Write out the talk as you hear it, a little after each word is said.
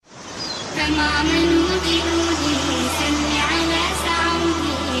The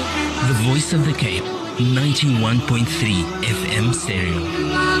Voice of the Cape, 91.3 FM stereo.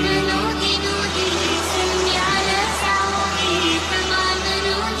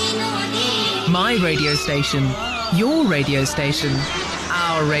 My radio station, your radio station,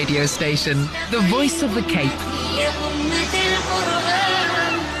 our radio station, the Voice of the Cape.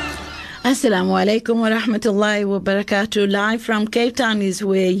 Assalamu alaikum wa rahmatullahi wa barakatuh. Live from Cape Town is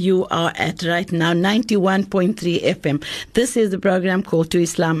where you are at right now, 91.3 FM. This is the program called To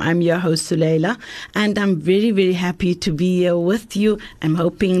Islam. I'm your host, Suleila, and I'm very, very happy to be here with you. I'm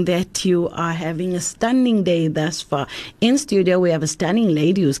hoping that you are having a stunning day thus far. In studio, we have a stunning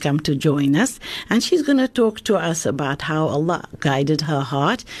lady who's come to join us, and she's going to talk to us about how Allah guided her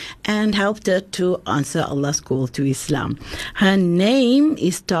heart and helped her to answer Allah's call to Islam. Her name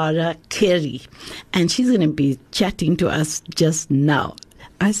is Tara Kerry, and she's going to be chatting to us just now.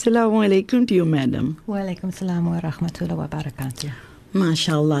 Assalamu alaikum to you, madam. Wa alaikum salam wa rahmatullahi wa barakatuh.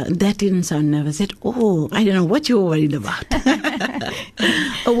 MashaAllah, that didn't sound nervous at all. I don't know what you were worried about.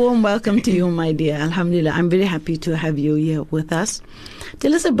 A warm welcome to you, my dear. Alhamdulillah, I'm very happy to have you here with us.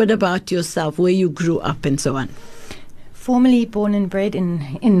 Tell us a bit about yourself, where you grew up and so on. Formerly born and bred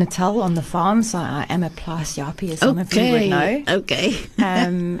in Natal on the farm, so I am a Plaas Jaapie, as some of you would know. Okay.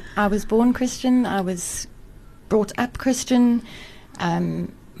 I was born Christian. I was brought up Christian. My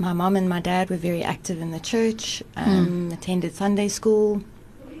mom and my dad were very active in the church, attended Sunday school,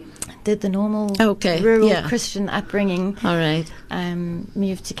 did the normal rural Christian upbringing. All right.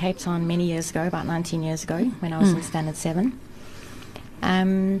 Moved to Cape Town many years ago, about 19 years ago, when I was in Standard 7.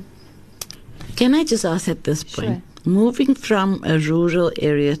 Can I just ask at this point? Sure. Moving from a rural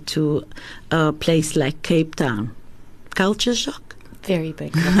area to a place like Cape Town, culture shock? Very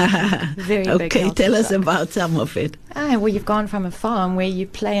big. Very big. Okay, tell us shock. about some of it. Well, you've gone from a farm where you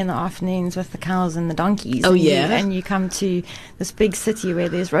play in the afternoons with the cows and the donkeys. Oh, and yeah. And you come to this big city where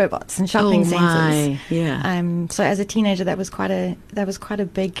there's robots and shopping centres. Yeah. So as a teenager, that was quite a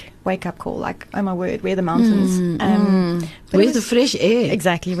big wake up call. Like, oh my word, where are the mountains? But Where's the fresh air?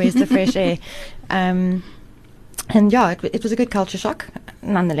 Exactly. Where's the fresh air? And yeah, it was a good culture shock,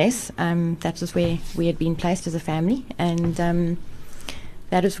 nonetheless. That was where we had been placed as a family, and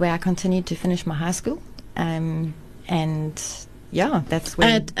that is where I continued to finish my high school. And yeah, that's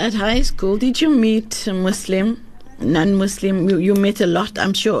where. At high school, did you meet Muslim, non-Muslim? You met a lot,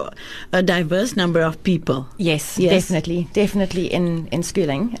 I'm sure, a diverse number of people. Yes. Definitely in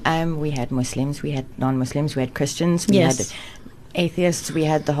schooling. We had Muslims, we had non-Muslims, we had Christians, we had atheists, we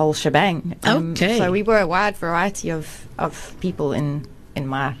had the whole shebang. So we were a wide variety of people in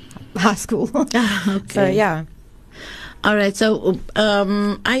my high school. So yeah. All right, so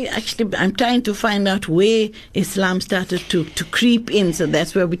I'm trying to find out where Islam started to creep in. So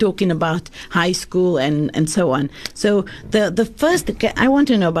that's where we're talking about high school and so on. So the first, I want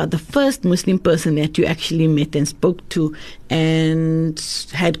to know about the first Muslim person that you actually met and spoke to and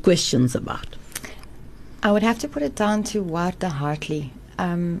had questions about. I would have to put it down to Warda Hartley.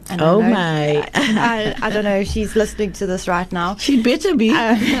 And I don't know if she's listening to this right now. She better be.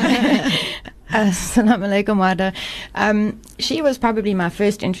 Assalamu alaikum, Warda. She was probably my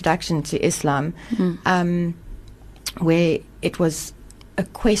first introduction to Islam, where it was a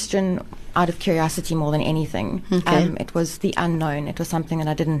question out of curiosity more than anything. Okay. It was the unknown. It was something that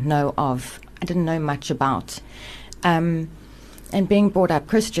I didn't know of. I didn't know much about. And being brought up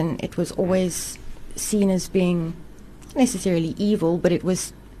Christian, it was always seen as being necessarily evil, but it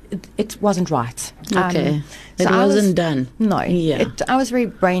wasn't right. Okay. It wasn't done. No. Yeah. I was very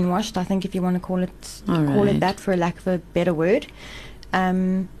brainwashed, I think, if you want to call it that, for a lack of a better word.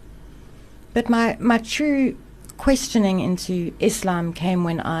 But my true questioning into Islam came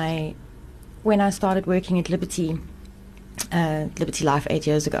when I started working at Liberty Life 8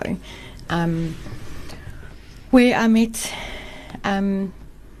 years ago, where I met a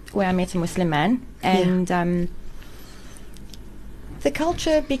Muslim man, and the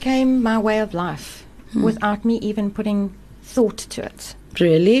culture became my way of life without me even putting thought to it.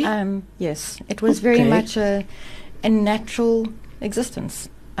 Really? Yes. It was very much a natural existence.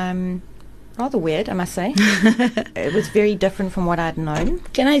 Rather weird, I must say. It was very different from what I'd known.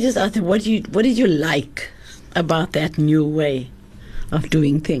 Can I just ask, what did you like about that new way of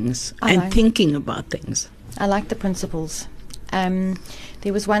doing things and thinking about things? I liked the principles. There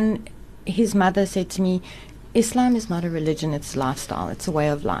was one, his mother said to me, Islam is not a religion, it's a lifestyle, it's a way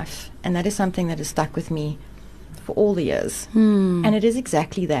of life. And that is something that has stuck with me for all the years. And it is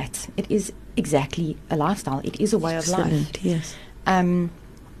exactly that. It is exactly a lifestyle. It is a way of life. Yes. Being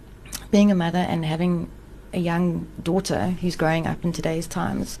a mother and having a young daughter who's growing up in today's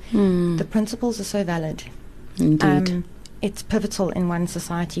times, the principles are so valid. Indeed. It's pivotal in one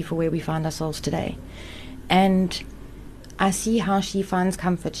society for where we find ourselves today. And I see how she finds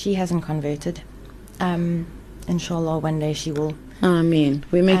comfort. She hasn't converted. Inshallah, one day she will. Ameen.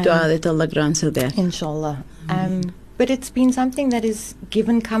 We make dua that Allah grants her that. Inshallah. But it's been something that has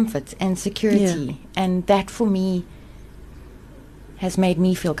given comfort and security. And that, for me, has made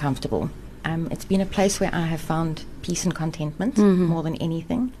me feel comfortable. It's been a place where I have found peace and contentment more than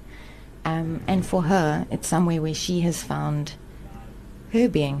anything. And for her, it's somewhere where she has found her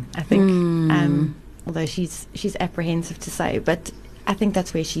being, I think. Although she's apprehensive to say, but I think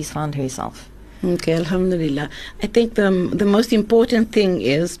that's where she's found herself. Okay, alhamdulillah. I think the most important thing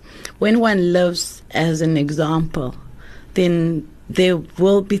is when one lives as an example, then there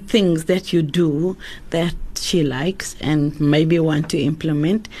will be things that you do that she likes and maybe want to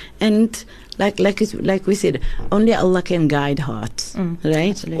implement. And like we said, only Allah can guide hearts,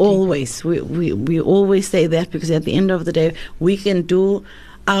 right? Absolutely. Always. We always say that, because at the end of the day, we can do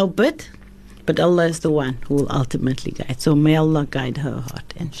our bit, but Allah is the one who will ultimately guide. So may Allah guide her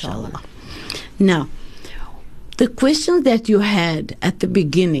heart, inshallah. Now, the questions that you had at the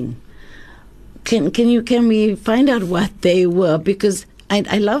beginning, can we find out what they were? Because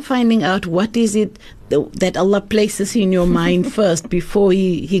I love finding out what is it that Allah places in your mind first before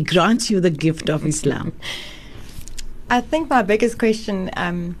He grants you the gift of Islam. I think my biggest question,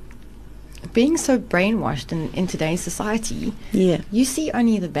 being so brainwashed in today's society, you see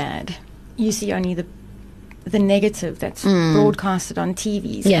only the bad. You see only the negative that's broadcasted on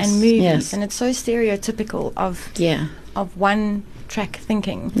TVs and movies, and it's so stereotypical of one track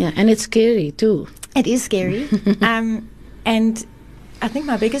thinking. Yeah, and it's scary too. It is scary. And I think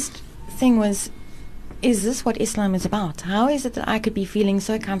my biggest thing was, is this what Islam is about? How is it that I could be feeling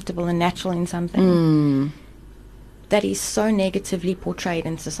so comfortable and natural in something that is so negatively portrayed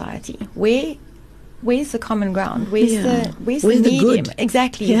in society? Where's the common ground? Where's the medium? Good?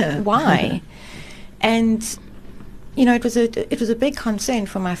 Exactly. Why? And it was a big concern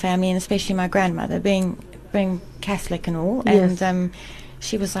for my family, and especially my grandmother, being Catholic and all. Yes. And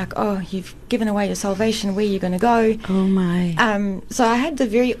she was like, "Oh, you've given away your salvation. Where are you going to go?" Oh my. So I had the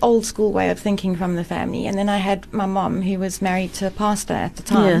very old school way of thinking from the family, and then I had my mom, who was married to a pastor at the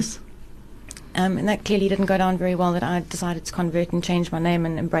time. Yes. And that clearly didn't go down very well, that I decided to convert and change my name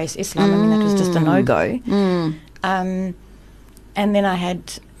and embrace Islam. I mean, that was just a no-go. And then I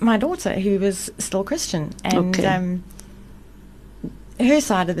had my daughter, who was still Christian. And her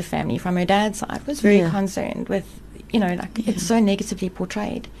side of the family, from her dad's side, was very concerned with, it's so negatively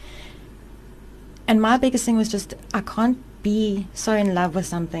portrayed. And my biggest thing was just, I can't be so in love with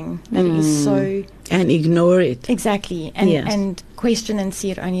something that is so... And ignore it. Exactly. And question and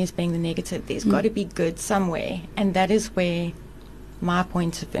see it only as being the negative. There's got to be good somewhere. And that is where my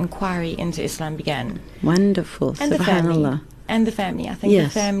point of inquiry into Islam began. Wonderful. And Subhanallah. The family. I think the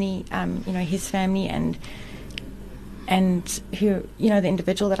family, his family and who, the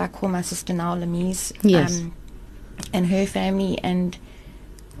individual that I call my sister now, Lamise, and her family, and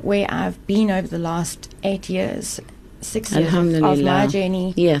where I've been over the last 8 years, 6 years of my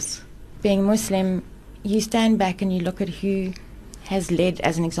journey, being Muslim, you stand back and you look at who has led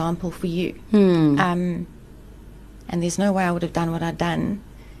as an example for you. And there's no way I would have done what I've done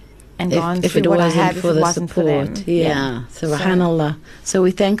and gone through what I have if it wasn't for them. Subhanallah. So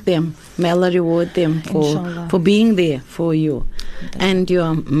we thank them. May Allah reward them for being there for you. And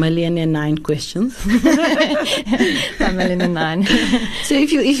your 1,000,009 questions. 1,000,009. So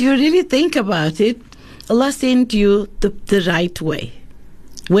if you really think about it, Allah sent you the right way,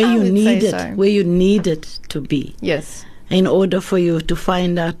 where you need it to be. Yes. In order for you to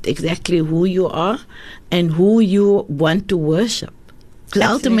find out exactly who you are and who you want to worship. Because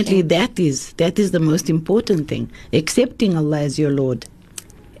ultimately that is the most important thing, accepting Allah as your Lord.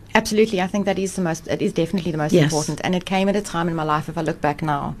 Absolutely. I think it is definitely the most important. And it came at a time in my life, if I look back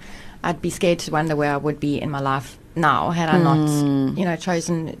now, I'd be scared to wonder where I would be in my life now had I not,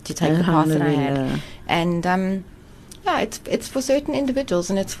 chosen to take the path that I had. And it's for certain individuals,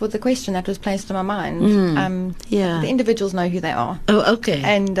 and it's for the question that was placed in my mind. The individuals know who they are. Oh, okay.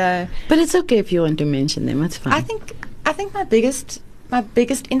 And but it's okay if you want to mention them. It's fine. I think my biggest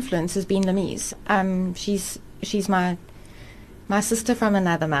influence has been Lamise. She's my sister from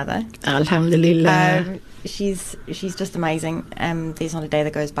another mother. Alhamdulillah. She's just amazing. There's not a day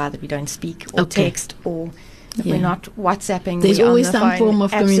that goes by that we don't speak or text or we're not WhatsApping. There's always some phone. form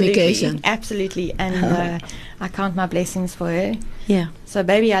of communication. Absolutely. And I count my blessings for her. Yeah. So,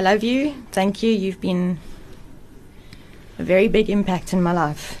 baby, I love you. Thank you. You've been a very big impact in my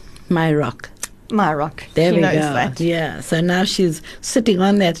life. My rock. my rock. There she we knows go. That. Yeah. So now she's sitting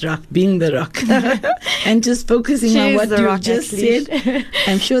on that rock, being the rock, and just focusing on what you just said.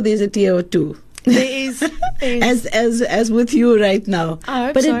 I'm sure there's a tear or two. There is. as with you right now. I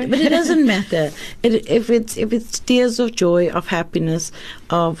hope but so. It doesn't matter. If it's tears of joy, of happiness,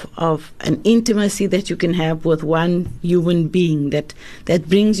 of an intimacy that you can have with one human being that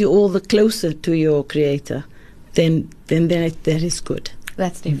brings you all the closer to your Creator, then that is good.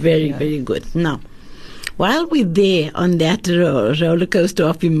 That's definitely very, very good. Now, while we're there on that roller coaster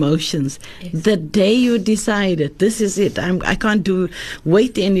of emotions, yes. The day you decided, this is it, I can't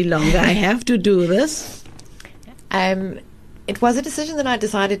wait any longer, I have to do this. It was a decision that I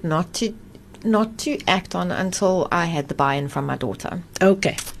decided not to act on until I had the buy-in from my daughter.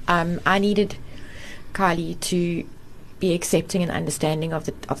 Okay. I needed Kylie to be accepting and understanding of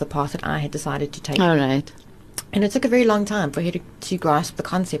the path that I had decided to take. All right. And it took a very long time for her to grasp the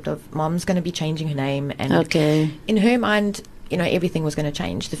concept of Mom's going to be changing her name. And okay. In her mind, everything was going to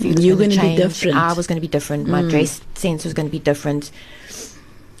change. The food was going to change. Be different. I was going to be different. My dress sense was going to be different.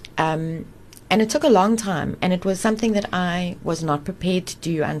 And it took a long time. And it was something that I was not prepared to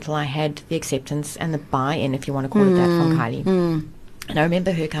do until I had the acceptance and the buy-in, if you want to call it that, from Kylie. And I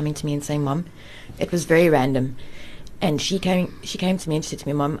remember her coming to me and saying, Mom, it was very random. And she came to me and she said to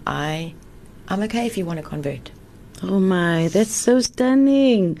me, Mom, I'm okay if you want to convert. Oh my, that's so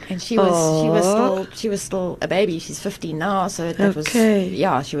stunning. And she was still a baby. She's 15 now, so that was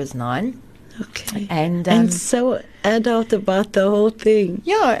she was 9. Okay. And so adult about the whole thing.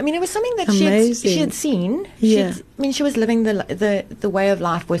 Yeah, I mean, it was something that she had seen. Yeah. She was living the way of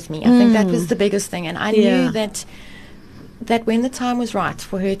life with me. I think that was the biggest thing, and I knew that when the time was right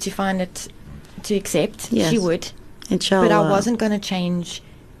for her to find it to accept, she would. Inshallah. But I wasn't going to change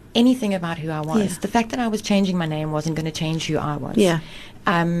anything about who I was. Yeah. The fact that I was changing my name wasn't going to change who I was. Yeah.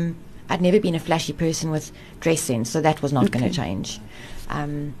 I'd never been a flashy person with dress sense, so that was not going to change.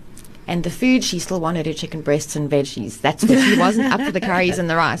 And the food, she still wanted her chicken breasts and veggies. That's what she wasn't up for the curries and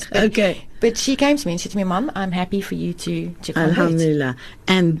the rice. But she came to me and said to me, Mom, I'm happy for you to convert. Alhamdulillah.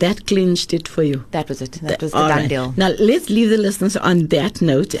 And that clinched it for you. That was it. That was the done deal. Now let's leave the listeners on that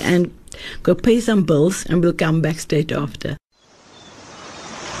note and go pay some bills, and we'll come back straight after.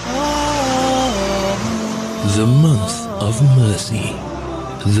 The month of mercy,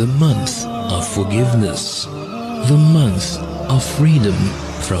 the month of forgiveness, the month of freedom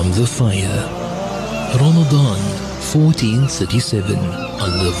from the fire. Ramadan 1437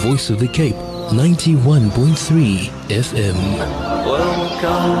 on the Voice of the Cape 91.3 FM.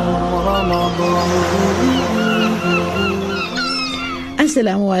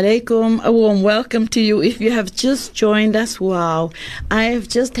 Assalamu alaikum. A warm welcome to you. If you have just joined us, wow, I have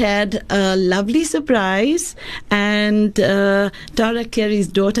just had a lovely surprise, and Tara Carey's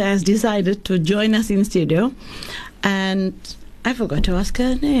daughter has decided to join us in studio, and I forgot to ask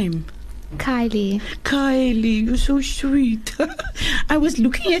her name. Kylie, you're so sweet. I was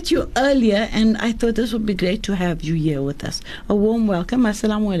looking at you earlier and I thought this would be great to have you here with us. A warm welcome.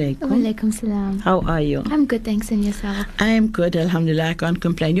 Assalamu alaikum. Wa alaikum salam. How are you? I'm good, thanks, and yourself? I am good, alhamdulillah. I can't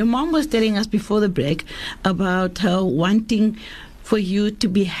complain. Your mom was telling us before the break about her wanting for you to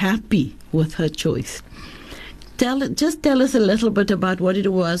be happy with her choice. Just tell us a little bit about what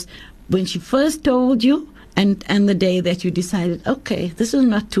it was when she first told you and the day that you decided, okay, this is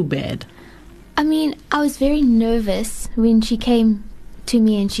not too bad. I mean, I was very nervous when she came to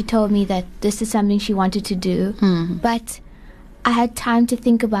me and she told me that this is something she wanted to do. But I had time to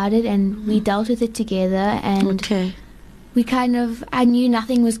think about it, and we dealt with it together, and I knew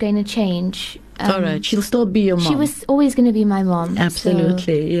nothing was going to change. All right, she'll still be your mom. She was always going to be my mom.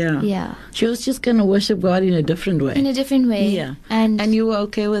 Absolutely, so, yeah. She was just going to worship God in a different way. Yeah. And you were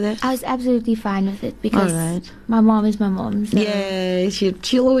okay with it? I was absolutely fine with it because my mom is my mom. So. Yeah,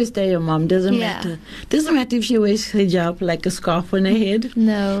 she'll always stay your mom. Doesn't matter. Doesn't matter if she wears hijab, like a scarf on her head.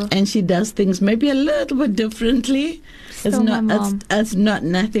 No. And she does things maybe a little bit differently. Still my mom. It's not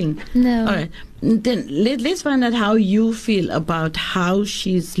nothing. No. All right. Then let's find out how you feel about how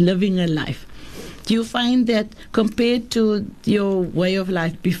she's living her life. Do you find that compared to your way of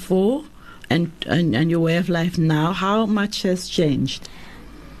life before and your way of life now, how much has changed?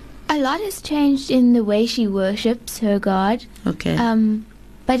 A lot has changed in the way she worships her God. Okay.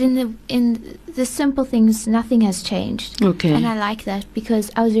 But in the simple things, nothing has changed. Okay. And I like that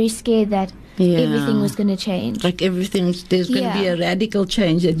because I was very scared that everything was going to change. Like there's going to be a radical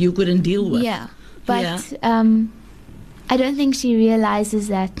change that you couldn't deal with. Yeah. But I don't think she realizes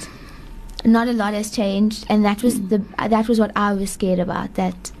that not a lot has changed, and that was what I was scared about,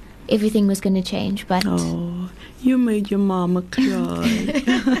 that everything was going to change. But you made your mama cry.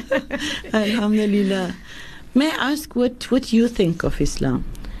 Alhamdulillah. May I ask what you think of Islam?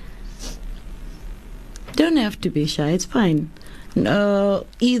 Don't have to be shy. It's fine.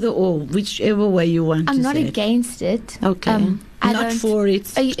 Either or, whichever way you want to say. I'm not against it. Okay. Not for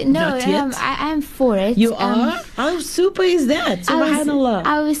it. No, I am for it. You are? How super is that? Subhanallah.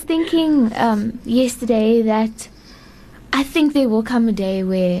 I was thinking yesterday that I think there will come a day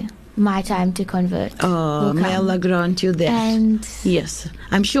where my time to convert. Oh, may Allah grant you that. And yes,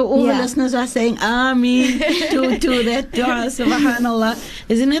 I'm sure all the listeners are saying Ameen to that dua. Subhanallah.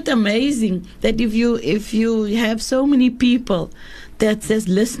 Isn't it amazing that if you have so many people that says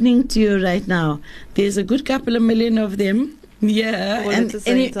listening to you right now, there's a good couple of million of them. Yeah,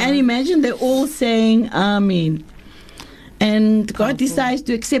 and imagine they're all saying Ameen, and God decides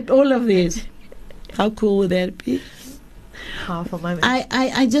to accept all of this. How cool would that be? Powerful moment.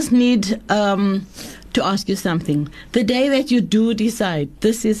 I just need to ask you something. The day that you do decide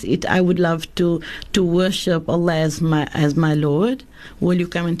this is it, I would love to worship Allah as my Lord. Will you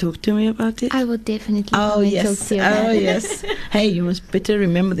come and talk to me about it? I will definitely come and talk to you about it. Yes. Hey, you must better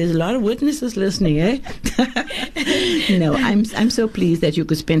remember there's a lot of witnesses listening, eh? No, I'm so pleased that you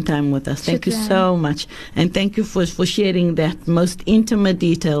could spend time with us. Thank you so much. And thank you for sharing that most intimate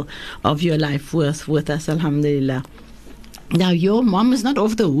detail of your life with us, alhamdulillah. Now, your mom is not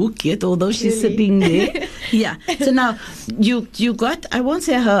off the hook yet, although she's sitting there. Yeah. So now, you got, I won't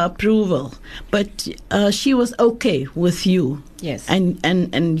say her approval, but she was okay with you. Yes.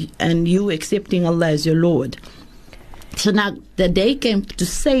 And you accepting Allah as your Lord. So now, the day came to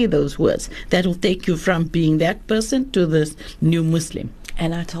say those words that will take you from being that person to this new Muslim.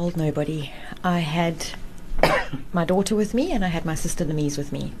 And I told nobody. I had my daughter with me, and I had my sister Lamise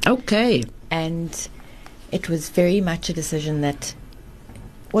with me. Okay. And it was very much a decision that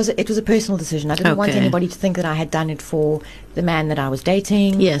it was a personal decision. I didn't want anybody to think that I had done it for the man that I was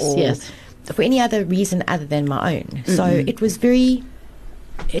dating. Yes, or yes. for any other reason other than my own. Mm-hmm. So it was very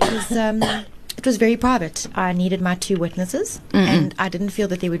private. I needed my two witnesses, and I didn't feel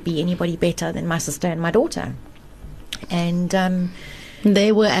that there would be anybody better than my sister and my daughter. And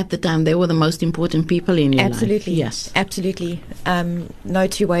they were, at the time, they were the most important people in your life. Absolutely. Yes. Absolutely. No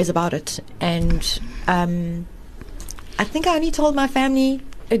two ways about it. And I think I only told my family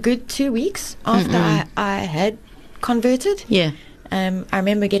a good 2 weeks after I had converted. Yeah. I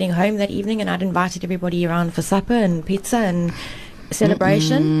remember getting home that evening, and I'd invited everybody around for supper and pizza and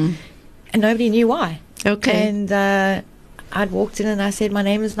celebration, and nobody knew why. Okay. And I'd walked in and I said, my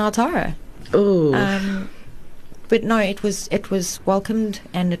name is now Tara. Oh. But no, it was welcomed,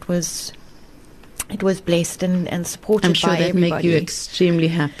 and it was blessed and supported by everybody. I'm sure that made you extremely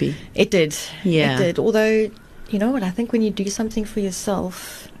happy. It did. Yeah. It did. Although, you know what, I think when you do something for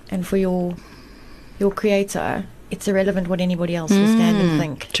yourself and for your creator, it's irrelevant what anybody else will stand and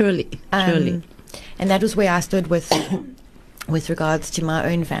think. Truly. Truly. And that was where I stood with regards to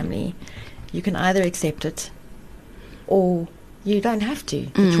my own family. You can either accept it or you don't have to.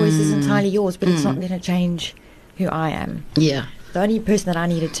 The choice is entirely yours, but it's not going to change who I am. Yeah. The only person that I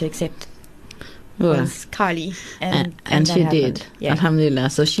needed to accept was Kylie, and she did. Yeah. Alhamdulillah.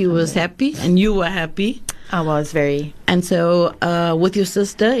 So she was happy, and you were happy. I was very. And so, with your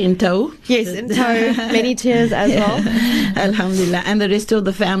sister in tow. Yes, in tow. Many tears as well. Alhamdulillah. And the rest of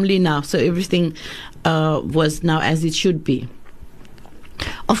the family now. So everything was now as it should be.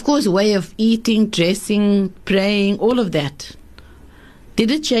 Of course, way of eating, dressing, praying, all of that. Did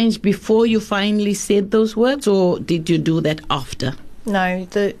it change before you finally said those words, or did you do that after? No,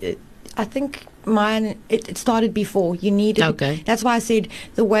 I think mine. It started before. You needed. Okay. That's why I said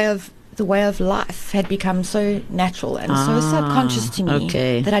the way of life had become so natural and so subconscious to me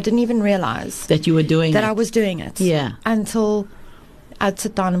that I didn't even realize that you were doing that. I was doing it. Yeah. Until I'd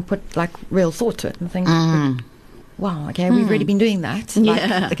sit down and put like real thought to it and think, wow, okay, we've already been doing that.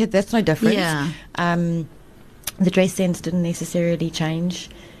 Yeah. Okay, that's no different. Yeah. The dress sense didn't necessarily change.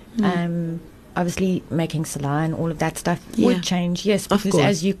 Obviously, making salah and all of that stuff would change, yes, because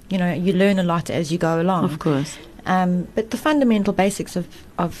as you learn a lot as you go along. Of course. But the fundamental basics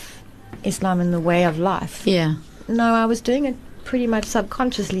of Islam and the way of life. Yeah. No, I was doing it pretty much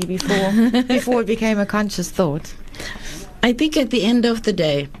subconsciously before it became a conscious thought. I think at the end of the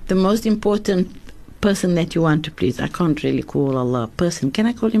day, the most important person that you want to please, I can't really call Allah a person. Can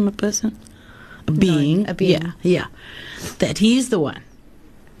I call him a person? A being. No, a being. Yeah. That he's the one.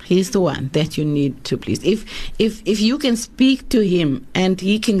 He's the one that you need to please. If you can speak to him and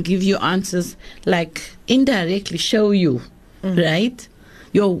he can give you answers, like indirectly show you, right?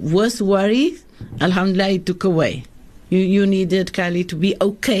 Your worst worry, alhamdulillah, he took away. You needed Kylie to be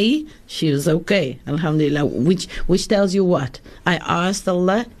okay. She was okay, alhamdulillah. Which tells you what? I asked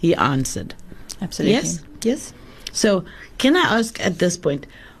Allah, He answered. Absolutely. Yes? Yes. So, can I ask at this point,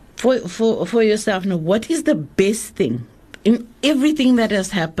 for yourself now, what is the best thing in everything that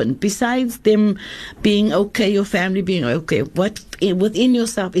has happened, besides them being okay, your family being okay? What within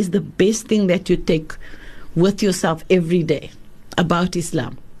yourself is the best thing that you take with yourself every day about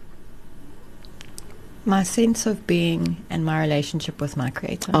Islam? My sense of being and my relationship with my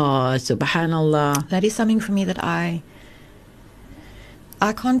Creator. Oh, subhanallah. That is something for me that I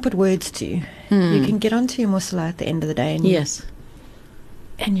can't put words to. You can get onto your musala at the end of the day, and yes,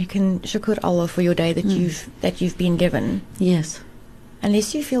 and you can shukr Allah for your day that you've been given. Yes.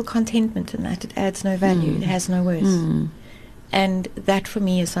 Unless you feel contentment in that, it adds no value. It has no worth. And that for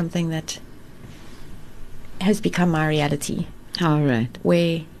me is something that has become my reality. All right.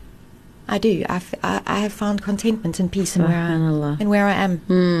 Where I have found contentment and peace in where I am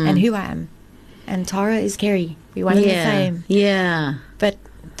and who I am. And Tara is Kerry. We're one and the same. Yeah. But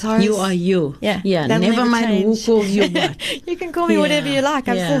Tara, you are you. Yeah. Yeah. Never mind change. who calls you what. You can call me whatever you like.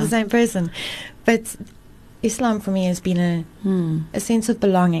 I'm still the same person. But Islam for me has been a sense of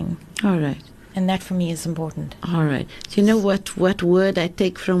belonging. All right. And that for me is important. All right. Do you know what word I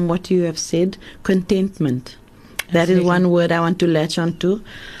take from what you have said? Contentment. That is one word I want to latch on to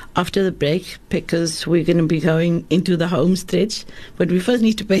after the break, because we're going to be going into the home stretch. But we first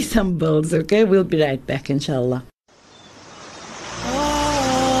need to pay some bills, okay? We'll be right back, inshallah.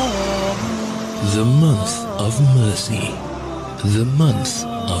 The month of mercy, the month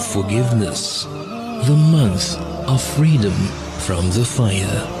of forgiveness, the month of freedom from the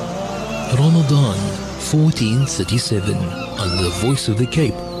fire. Ramadan 1437 on the Voice of the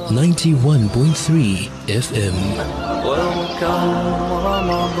Cape, 91.3 FM.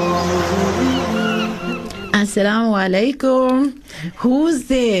 Assalamu alaikum. Who's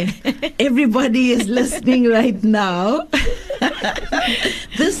there? Everybody is listening right now.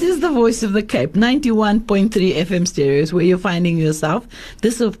 This is the Voice of the Cape, 91.3 FM stereos, where you're finding yourself.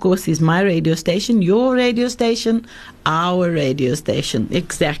 This, of course, is my radio station, your radio station, our radio station.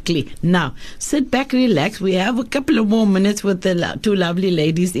 Exactly. Now, sit back, relax. We have a couple of more minutes with the two lovely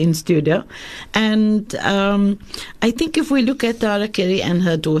ladies in studio. And I think if we look at Tara Kerry and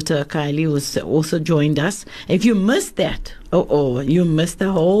her daughter, Kylie, who's also joined us, if you missed that, you missed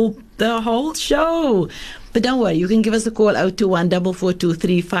the whole show. But don't worry, you can give us a call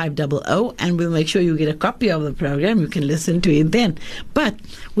 021-442-3500 and we'll make sure you get a copy of the program. You can listen to it then. But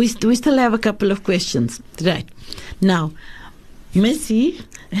we still have a couple of questions. Right. Now, Missy,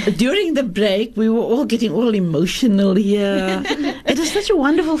 during the break, we were all getting all emotional here. It is such a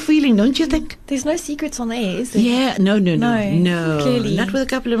wonderful feeling, don't you think? There's no secrets on the air, is there? Yeah, no. Clearly. Not with a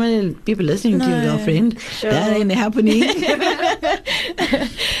couple of million people listening to you, girlfriend. Sure. That ain't happening.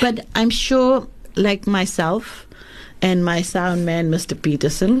 But I'm sure, like myself and my sound man, Mr.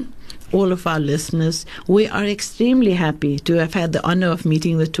 Peterson, all of our listeners, we are extremely happy to have had the honor of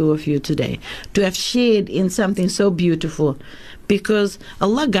meeting the two of you today, to have shared in something so beautiful, because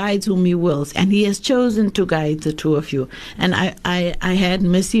Allah guides whom He wills, and He has chosen to guide the two of you. And I had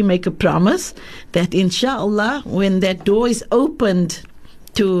Missy make a promise that inshallah, when that door is opened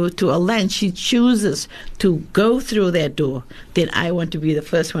to Allah and she chooses to go through that door, then I want to be the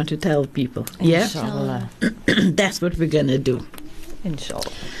first one to tell people. Inshallah. That's what we're going to do.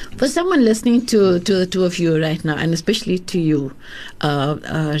 Inshallah. For someone listening to the two of you right now, and especially to you,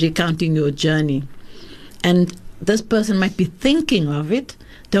 recounting your journey, and this person might be thinking of it,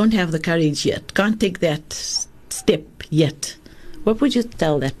 don't have the courage yet, can't take that step yet, what would you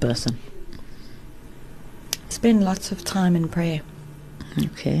tell that person? Spend lots of time in prayer.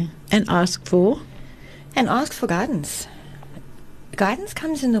 Okay. And ask for guidance. Guidance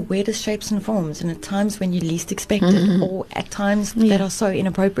comes in the weirdest shapes and forms, and at times when you least expect it, or at times that are so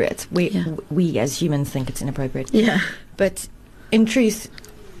inappropriate. We as humans think it's inappropriate. Yeah. But in truth,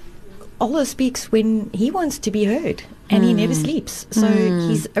 Allah speaks when He wants to be heard, and He never sleeps. So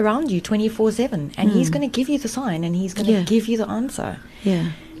He's around you 24/7, and He's going to give you the sign, and He's going to give you the answer.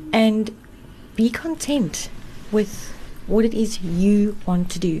 Yeah. And be content with what it is you want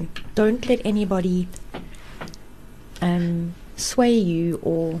to do. Don't let anybody sway you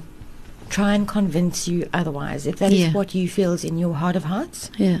or try and convince you otherwise. If that is what you feel is in your heart of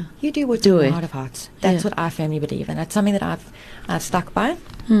hearts, you do what's in your heart of hearts. That's what I firmly believe, and that's something that I've stuck by.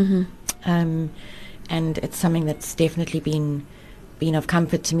 And it's something that's definitely been of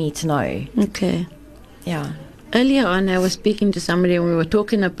comfort to me to know. Okay. Yeah. Earlier on, I was speaking to somebody and we were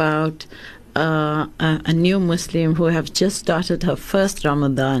talking about a new Muslim who have just started her first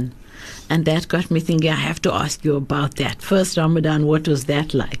Ramadan. And that got me thinking, I have to ask you about that. First Ramadan, what was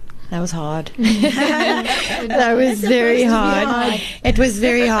that like? That was hard. That was very hard. It was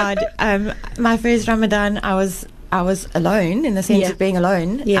very hard. My first Ramadan, I was alone, in the sense of being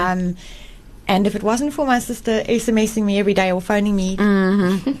alone. Yeah. And if it wasn't for my sister SMSing me every day or phoning me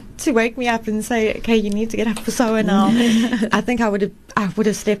to wake me up and say, okay, you need to get up for Sawa now, I think I would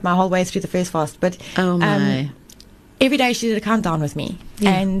have slept my whole way through the first fast. But every day she did a countdown with me.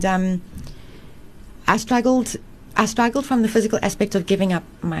 Yeah. And I struggled from the physical aspect of giving up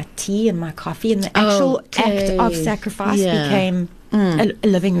my tea and my coffee, and the actual act of sacrifice became a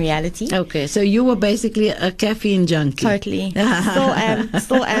living reality. Okay, so you were basically a caffeine junkie. Totally.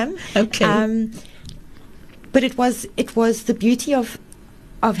 Still am. Okay. But it was the beauty of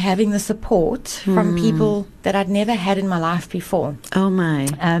having the support from people that I'd never had in my life before. Oh my.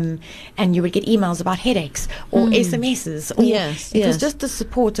 And you would get emails about headaches or SMSs. Or it was just the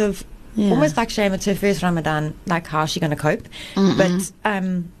support of almost like Shema to her first Ramadan, like how's she going to cope? But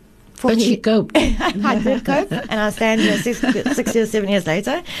but she coped. I did cope, and I stand here 6 years, 7 years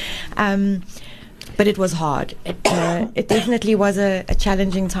later. But it was hard. It definitely was a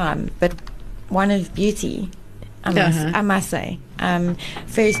challenging time, but one of beauty, I must say.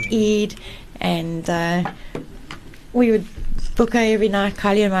 First Eid, and we would book her every night,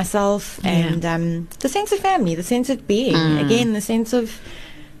 Kylie and myself, and the sense of family, the sense of being, again, the sense of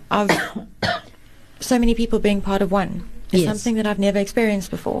so many people being part of one. It's something that I've never experienced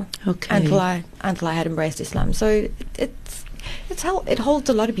before. Okay. Until I had embraced Islam. So it holds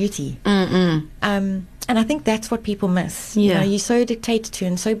a lot of beauty. And I think that's what people miss. Yeah. You know, you're so dictated to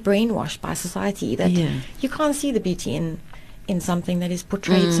and so brainwashed by society that you can't see the beauty in something that is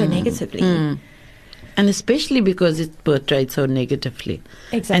portrayed so negatively. And especially because it's portrayed so negatively.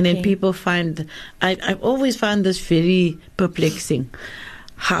 Exactly. And then people find, I've always found this very perplexing.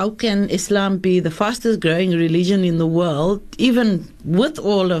 How can Islam be the fastest growing religion in the world, even with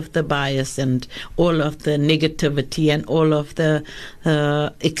all of the bias and all of the negativity and all of the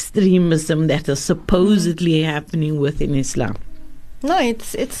extremism that is supposedly happening within Islam? No,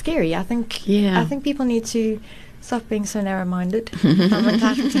 it's scary. I think people need to stop being so narrow-minded. I'm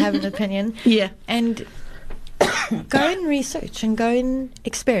entitled to have an opinion. Yeah. And go and research and go and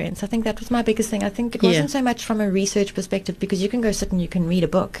experience. I think that was my biggest thing. I think it wasn't so much from a research perspective, because you can go sit and you can read a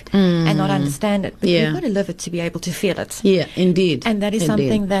book and not understand it, but you've got to live it to be able to feel it. Yeah, indeed. And that is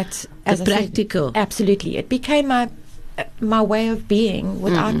something that, as I practical. Said, absolutely. It became my way of being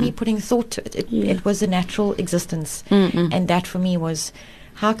without me putting thought to it. It was a natural existence. And that for me was,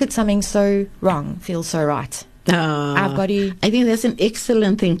 how could something so wrong feel so right? I've got to... I think that's an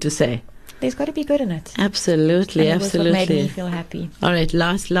excellent thing to say. There's got to be good in it. Absolutely, and absolutely. It was what made me feel happy. All right,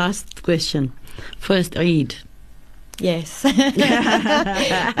 last question. First Eid. Yes.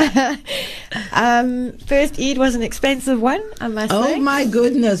 First Eid was an expensive one, I must say. Oh my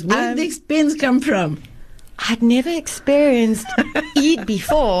goodness, where did the expense come from? I'd never experienced Eid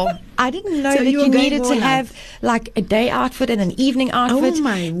before. I didn't know that you needed to have like a day outfit and an evening outfit. Oh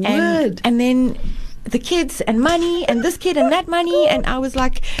my word. And then the kids and money and this kid and that money, and I was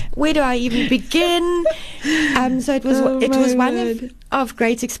like, where do I even begin? So it was one of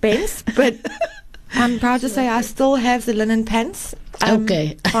great expense, but I'm proud to say I still have the linen pants from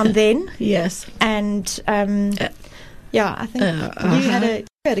then. Yes. And I think you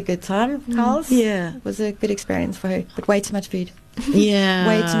had a good time, Carls. Yeah. It was a good experience for her, but way too much food. Yeah.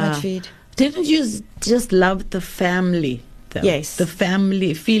 Way too much food. Didn't you just love the family? Though? Yes. The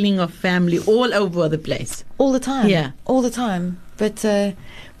family, feeling of family all over the place. All the time. Yeah. All the time. But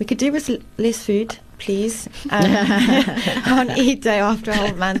we could do with less food, please, on Eid day after a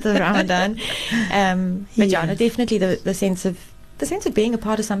whole month of Ramadan. But definitely the sense of being a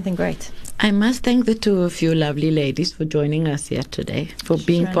part of something great. I must thank the two of you lovely ladies for joining us here today, for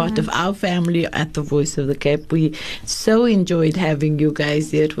being part of our family at the Voice of the Cape. We so enjoyed having you guys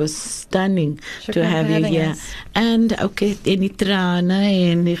here. It was stunning to have you here. Us. And any trana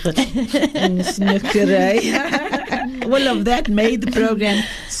and snookery. All of that made the program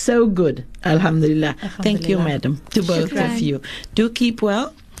so good. Alhamdulillah. Thank you, madam, to both of you. Do keep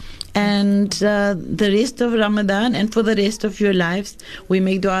well. And the rest of Ramadan and for the rest of your lives, we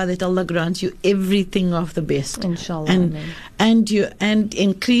make dua that Allah grants you everything of the best, inshallah, and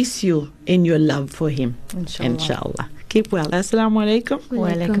increase you in your love for Him, inshallah. Keep well. Assalamu alaikum. Wa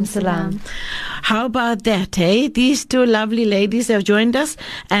alaikum salam. How about that, hey? These two lovely ladies have joined us,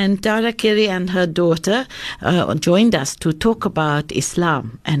 and Tara Kerry and her daughter joined us to talk about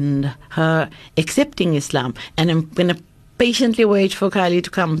Islam and her accepting Islam. And I'm going to patiently wait for Kylie to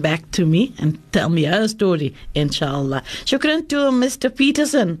come back to me and tell me her story, inshallah. Shukran to Mr.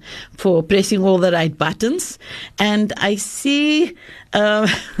 Peterson for pressing all the right buttons. And I see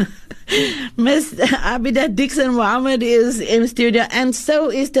Miss Abida Dixon Muhammad is in studio, and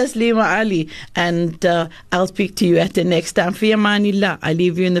so is Taslima Ali. And I'll speak to you at the next time. Fi amanillah. I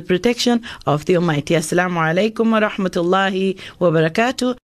leave you in the protection of the Almighty. Assalamu alaikum wa rahmatullahi wa barakatuh.